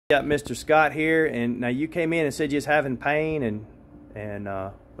Got Mr. Scott here, and now you came in and said you was having pain, and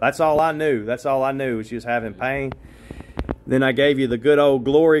that's all I knew. That's all I knew was you was having pain. Then I gave you the good old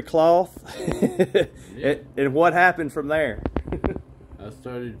glory cloth. Yeah. And what happened from there? I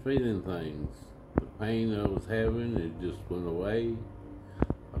started feeling things. The pain I was having, it just went away.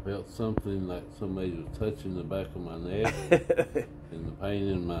 I felt something like somebody was touching the back of my neck, and the pain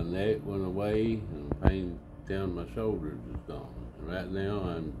in my neck went away, and the pain down my shoulders is gone. And right now,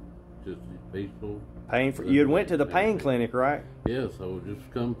 I'm just peaceful. You had went to the pain clinic, right? Yes, I would just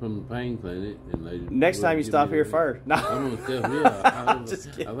come from the pain clinic, and they. Next time you stop here first. No. I'm gonna stop. Yeah,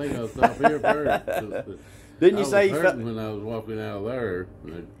 Just kidding. I think I'll stop here first. Didn't you say you felt when I was walking out of there?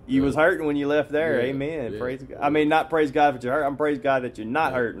 You was hurting when you left there? Yeah, Amen. yeah. Praise God. I mean, not praise God that you're hurt. I'm praise God that you're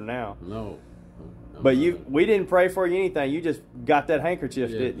not hurting now. No. But we didn't pray for you anything. You just got that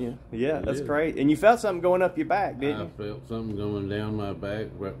handkerchief, Yeah. didn't you? Yeah, that's Yeah. great. And you felt something going up your back, didn't I you? felt something going down my back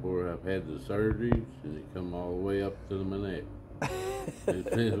right where I've had the surgeries, and it come all the way up to my neck.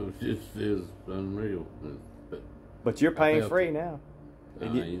 it was just unreal. But you're pain free now. I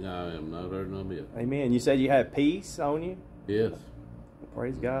am not hurting a bit. Amen. You said you had peace on you? Yes.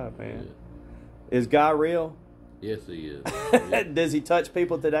 Praise God, man. Yeah. Is God real? Yes, he is. Does he touch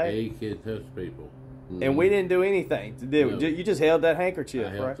people today? He can touch people. And we didn't do anything to do. No. You just held that handkerchief, I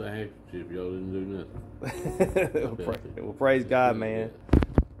right? held the handkerchief. Y'all didn't do nothing. Well, praise God, man.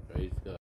 Praise God.